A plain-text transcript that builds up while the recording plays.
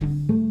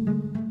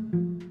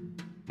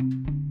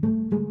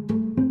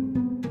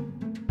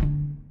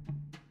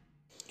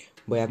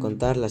Voy a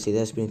contar las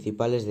ideas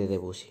principales de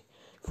Debussy.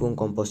 Fue un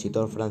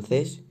compositor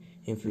francés,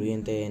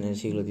 influyente en el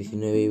siglo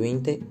XIX y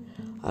XX.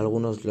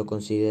 Algunos lo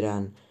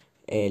consideran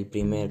el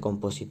primer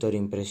compositor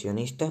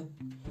impresionista.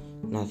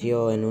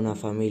 Nació en una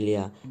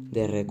familia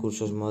de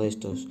recursos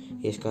modestos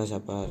y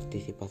escasa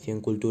participación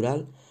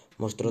cultural.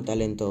 Mostró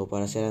talento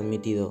para ser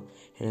admitido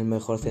en el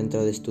mejor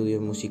centro de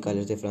estudios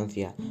musicales de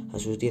Francia a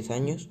sus 10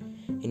 años.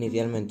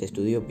 Inicialmente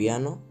estudió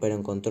piano, pero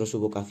encontró su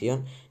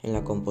vocación en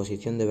la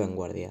composición de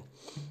vanguardia.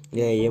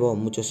 Le llevó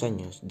muchos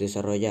años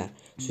desarrollar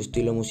su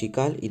estilo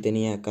musical y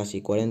tenía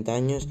casi 40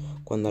 años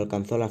cuando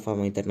alcanzó la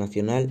fama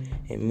internacional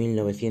en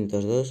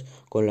 1902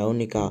 con la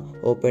única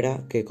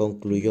ópera que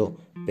concluyó,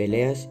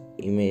 Peleas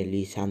y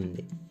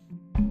Melisande.